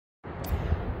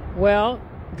Well,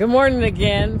 good morning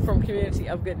again from Community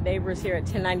of Good Neighbors here at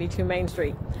 1092 Main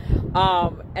Street.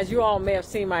 As you all may have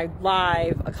seen my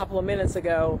live a couple of minutes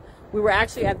ago, we were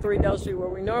actually at 3 Dell Street where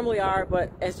we normally are,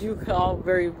 but as you all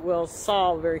very well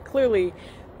saw very clearly,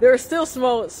 there is still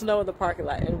snow in the parking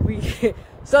lot, and there's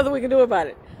nothing we can do about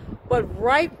it. But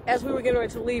right as we were getting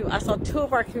ready to leave, I saw 2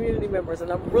 of our community members, and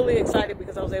I'm really excited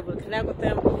because I was able to connect with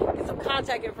them, get some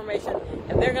contact information,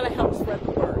 and they're going to help spread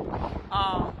the word.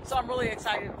 So I'm really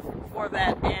excited for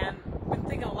that, and been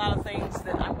thinking a lot of things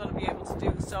that I'm going to be able to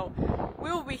do. So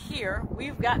we will be here.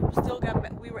 We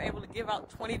were able to give out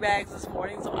 20 bags this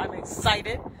morning, so I'm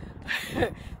excited.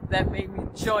 That made me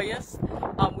joyous.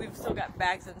 We've still got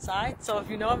bags inside. So if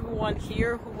you know everyone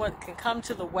here who can come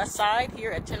to the west side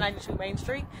here at 1092 Main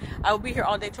Street, I will be here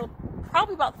all day till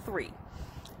probably about 3.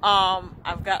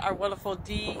 I've got our wonderful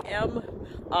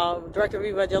DM, Director of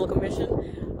Evangelical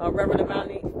Mission, Reverend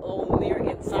Amani O'Lear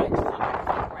inside. She's on my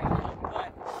phone right now,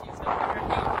 but she's going to bring her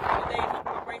name for the day and help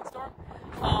me brainstorm.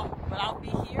 But I'll be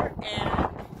here, and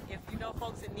if you know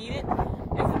folks that need it,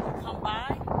 if you can come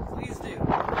by, please do.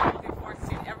 I'm looking forward to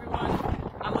seeing everyone.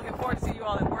 I'm looking forward to seeing you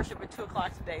all at worship at 2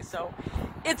 o'clock today. So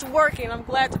it's working. I'm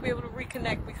glad to be able to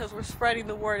reconnect because we're spreading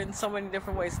the word in so many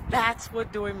different ways. That's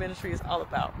what doing ministry is all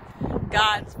about.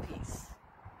 God's peace.